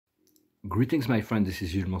Greetings, my friend. This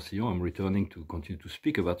is Gilles Mansillon. I'm returning to continue to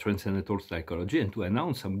speak about transcendental psychology and to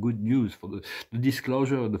announce some good news for the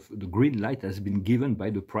disclosure. The green light has been given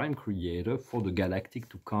by the Prime Creator for the galactic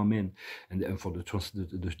to come in and for the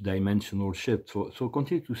dimensional shift. So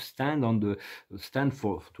continue to stand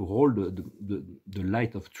for to hold the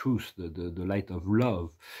light of truth, the light of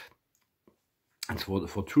love. And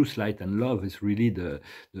for truth, light, and love is really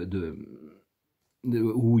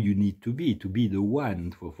who you need to be the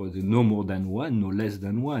one, for the no more than one, no less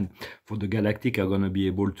than one. For the galactic are going to be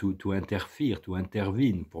able to interfere, to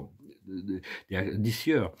intervene for this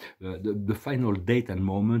year. The final date and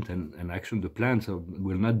moment and action, the plans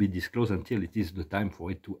will not be disclosed until it is the time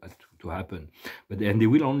for it to happen. And they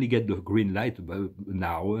will only get the green light about an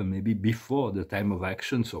hour, maybe before the time of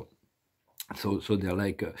action. So they're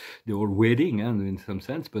like they're all waiting, and in some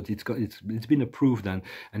sense, but it's been approved, and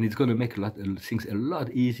it's going to make a lot of things a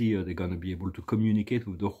lot easier. They're going to be able to communicate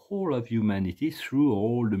with the whole of humanity through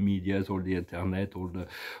all the medias, all the internet, all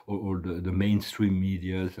the mainstream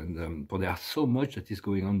medias, and but there's so much that is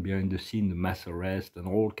going on behind the scene, the mass arrest and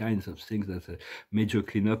all kinds of things. That a major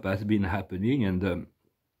cleanup has been happening, and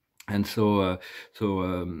so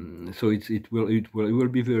it will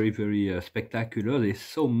be very spectacular. There's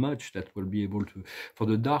so much that will be able to, for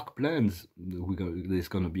the dark plans there's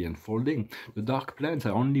going to be unfolding. The dark plans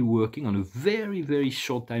are only working on a very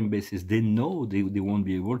short time basis. They know they won't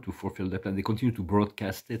be able to fulfill their plan. They continue to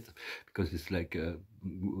broadcast it because it's like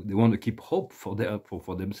they want to keep hope for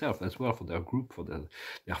themselves as well, for their group, for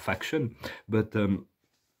their faction, but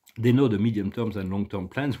they know the medium-term and long-term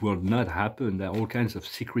plans will not happen. That all kinds of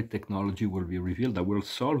secret technology will be revealed that will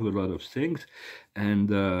solve a lot of things, and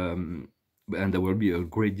there will be a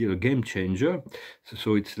great deal of game changer.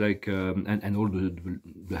 So it's like, and all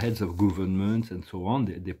the heads of governments and so on,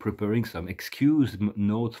 they're preparing some excuse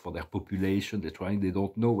notes for their population. They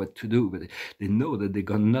don't know what to do, but they know that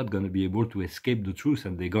they're not going to be able to escape the truth,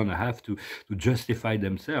 and they're going to have to justify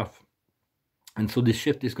themselves. And so this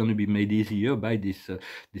shift is going to be made easier by this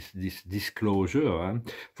disclosure.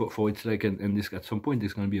 For it's like, and this at some point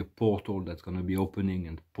there's going to be a portal that's going to be opening,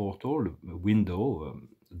 and portal, a window,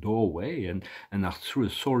 doorway, and through a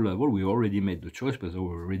soul level we already made the choice whether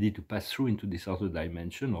we're ready to pass through into this other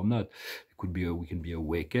dimension or not. It could be we can be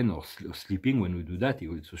awakened or sleeping when we do that.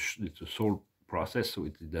 It's a soul process, so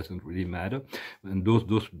it doesn't really matter. And those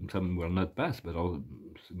some will not pass, but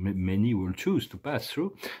many will choose to pass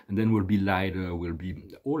through, and then we'll be lighter, will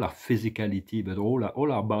be all our physicality, but all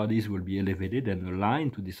our bodies will be elevated and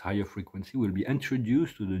aligned to this higher frequency. Will be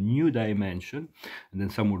introduced to the new dimension, and then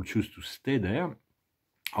some will choose to stay there.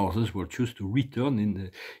 Others will choose to return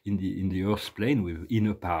in the Earth's plane with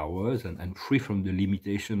inner powers and free from the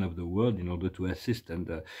limitation of the world in order to assist and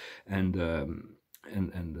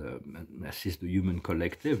assist the human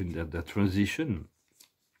collective in that transition.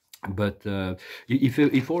 But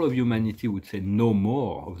if all of humanity would say no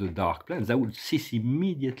more of the dark plans, that would cease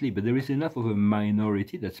immediately. But there is enough of a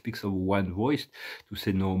minority that speaks of one voice to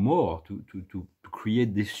say no more, to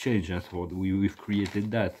create this change. That's what we've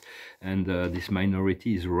created that, and this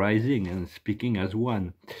minority is rising and speaking as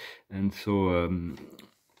one, and so.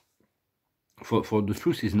 For the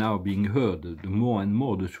truth is now being heard. The more and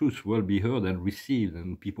more the truth will be heard and received,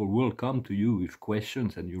 and people will come to you with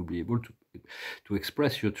questions, and you'll be able to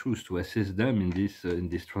express your truth, to assist them in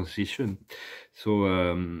this transition. So,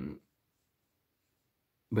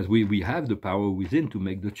 but we have the power within to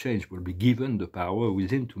make the change. We'll be given the power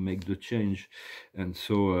within to make the change, and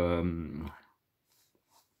so.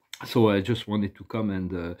 So I just wanted to come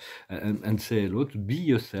and say hello, to be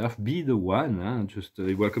yourself, be the one. Just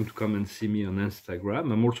welcome to come and see me on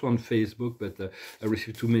Instagram. I'm also on Facebook, but I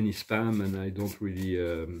receive too many spam and I don't really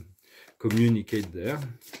communicate there.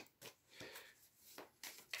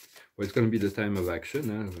 Well, it's going to be the time of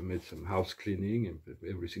action. I made some house cleaning and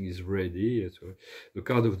everything is ready. So the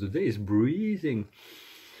card of the day is breathing.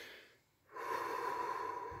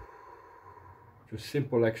 The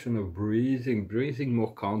simple action of breathing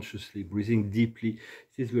more consciously, breathing deeply.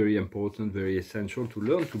 It is very important, very essential to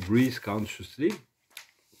learn to breathe consciously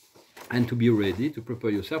and to be ready to prepare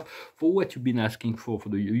yourself for what you've been asking for.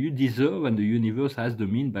 You deserve, and the universe has the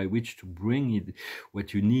means by which to bring it,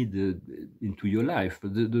 what you need into your life.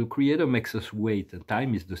 But the Creator makes us wait, and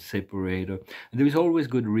time is the separator. And there is always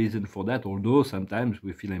good reason for that, although sometimes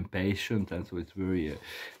we feel impatient, and so it's very,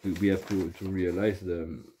 we have to realize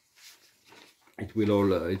it will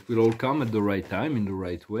all come at the right time, in the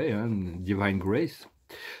right way, and divine grace.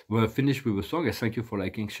 Well, I finished with a song. I thank you for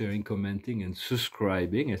liking, sharing, commenting, and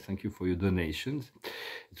subscribing. I thank you for your donations.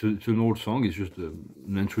 It's an old song. It's just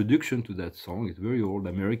an introduction to that song. It's a very old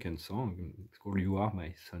American song. It's called "You Are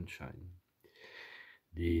My Sunshine."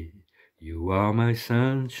 You are my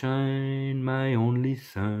sunshine, my only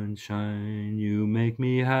sunshine. You make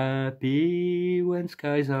me happy when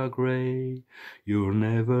skies are gray. You'll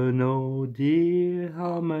never know, dear,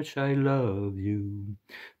 how much I love you.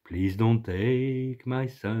 Please don't take my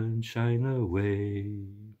sunshine away.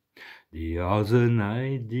 The other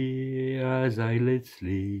night, dear, as I lay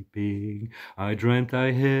sleeping, I dreamt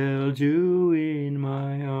I held you in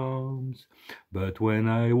my arms. But when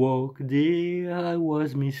I woke, dear, I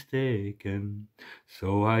was mistaken.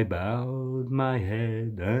 So I bowed my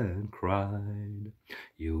head and cried.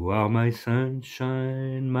 You are my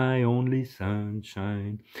sunshine, my only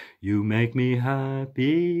sunshine. You make me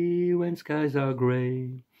happy when skies are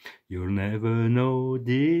gray. You'll never know,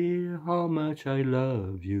 dear, how much I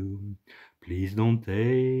love you. Please don't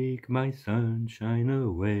take my sunshine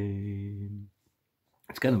away.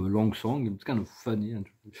 It's kind of a long song. It's kind of funny and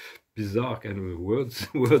bizarre kind of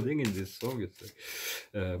wording in this song. It's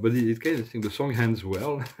but it kind of thing. The song ends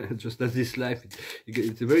well, just as this life.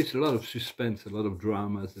 It's a lot of suspense, a lot of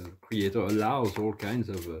dramas. The creator allows all kinds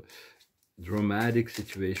of dramatic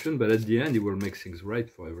situation, but at the end, it will make things right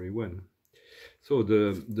for everyone. So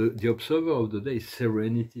the observer of the day is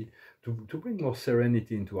serenity. To bring more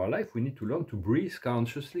serenity into our life, we need to learn to breathe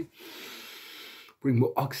consciously, bring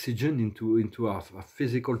more oxygen into our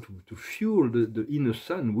physical, to fuel the inner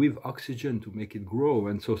sun with oxygen to make it grow.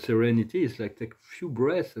 And so serenity is like take a few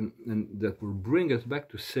breaths and that will bring us back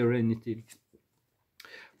to serenity.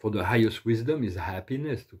 For the highest wisdom is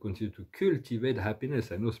happiness, to continue to cultivate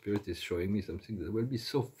happiness. I know Spirit is showing me something that will be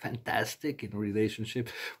so fantastic in a relationship.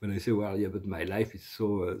 When I say, well, yeah, but my life is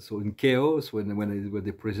so in chaos, when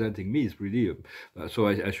they're presenting me, it's really, so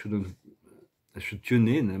I should tune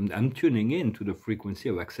in. I'm tuning in to the frequency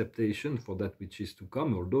of acceptation for that which is to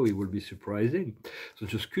come, although it will be surprising. So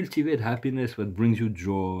just cultivate happiness, what brings you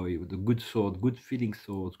joy, the good thought, good feeling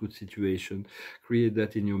thoughts, good situation. Create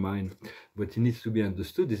that in your mind. But it needs to be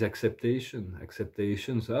understood is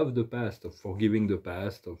acceptations of the past, of forgiving the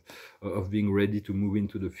past, of being ready to move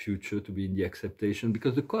into the future, to be in the acceptation,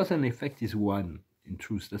 because the cause and effect is one. In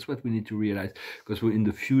truth, that's what we need to realize, because we're in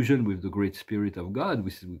the fusion with the great spirit of God.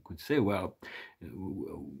 We could say, well,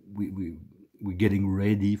 we're getting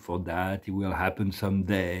ready for that. It will happen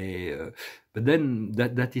someday, but then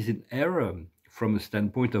that is an error from a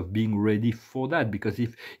standpoint of being ready for that. Because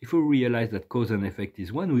if we realize that cause and effect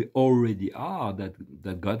is one, we already are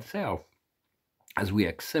that God self. As we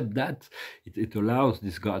accept that, it allows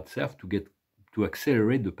this God self to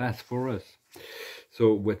accelerate the path for us.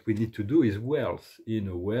 So what we need to do is wealth,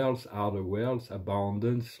 inner wealth, outer wealth,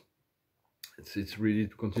 abundance. It's really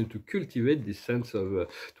to continue to cultivate this sense of, to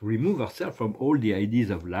remove ourselves from all the ideas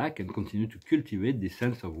of lack and continue to cultivate this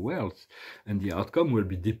sense of wealth. And the outcome will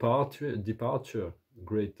be departure.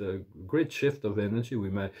 Great shift of energy.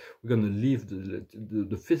 We're going to leave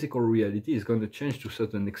the physical reality is going to change to a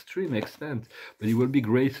certain extreme extent, but it will be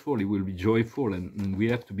graceful, it will be joyful, and we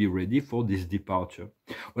have to be ready for this departure.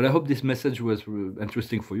 Well, I hope this message was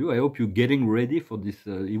interesting for you. I hope you're getting ready for this.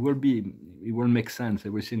 It will make sense.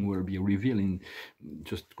 Everything will be revealing.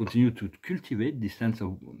 Just continue to cultivate this sense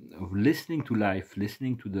of listening to life,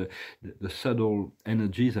 listening to the subtle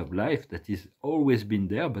energies of life that is always been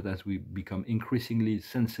there, but as we become increasingly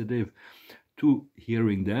sensitive to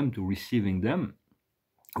hearing them, to receiving them,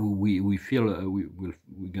 we feel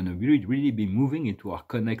we're going to really be moving into our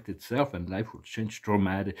connected self, and life will change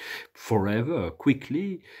dramatically, forever,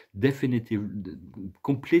 quickly, definitively,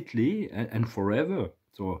 completely, and forever.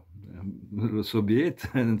 So so be it,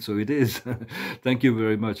 and so it is. Thank you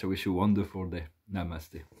very much. I wish you a wonderful day.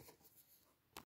 Namaste.